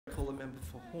member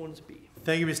for Hornsby.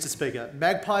 Thank you, Mr. Speaker.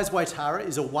 Magpies Waitara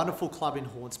is a wonderful club in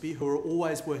Hornsby who are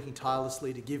always working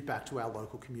tirelessly to give back to our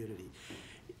local community.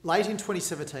 Late in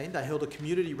 2017, they held a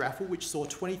community raffle which saw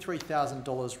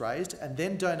 $23,000 raised and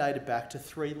then donated back to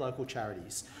 3 local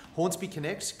charities. Hornsby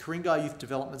Connect, Ku-ring-gai Youth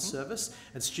Development Service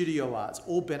and Studio Arts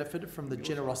all benefited from the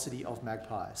generosity of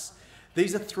Magpies.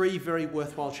 These are 3 very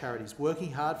worthwhile charities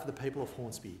working hard for the people of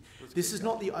Hornsby. This is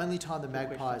not the only time the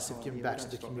Magpies have given back to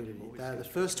the community. They are the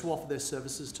first to offer their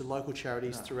services to local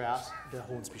charities throughout the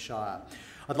Hornsby Shire.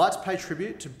 I'd like to pay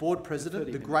tribute to Board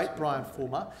President, the great Brian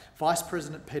Fulmer, Vice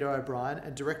President Peter O'Brien,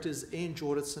 and Directors Ian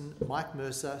Jordanson, Mike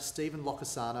Mercer, Stephen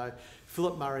Locasano,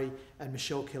 Philip Murray and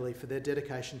Michelle Kelly for their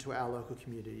dedication to our local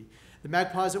community. The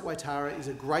Magpies at Waitara is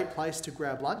a great place to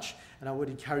grab lunch, and I would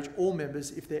encourage all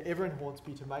members, if they're ever in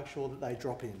Hornsby, to make sure that they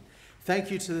drop in. Thank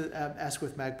you to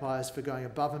Asquith Magpies for going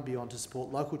above and beyond to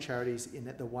support local charities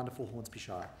in the wonderful Hornsby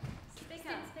Shire.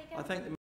 I thank the